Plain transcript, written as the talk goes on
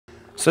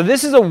So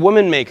this is a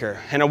woman maker,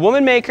 and a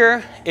woman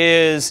maker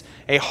is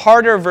a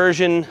harder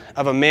version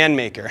of a man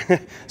maker.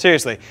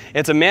 Seriously,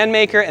 it's a man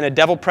maker and a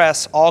devil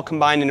press all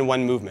combined into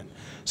one movement.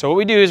 So what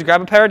we do is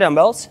grab a pair of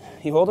dumbbells,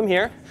 you hold them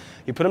here,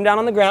 you put them down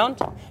on the ground,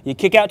 you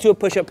kick out to a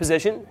push-up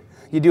position,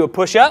 you do a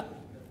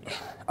push-up,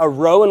 a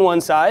row on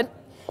one side,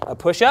 a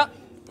push-up,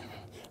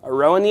 a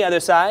row on the other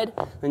side,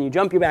 then you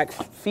jump your back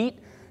feet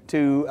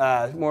to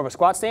more of a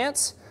squat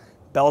stance,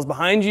 bells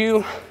behind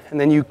you, and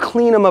then you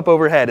clean them up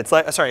overhead. It's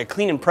like, sorry, a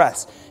clean and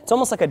press. It's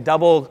almost like a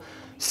double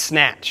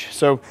snatch.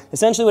 So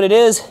essentially what it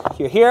is,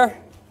 you're here,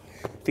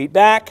 feet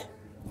back,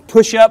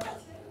 push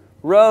up,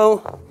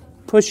 row,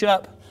 push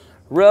up,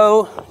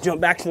 row,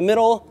 jump back to the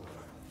middle,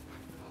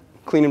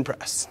 clean and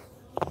press.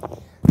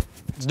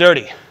 It's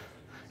dirty.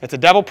 It's a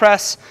devil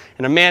press,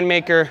 and a man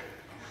maker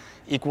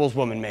equals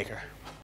woman maker.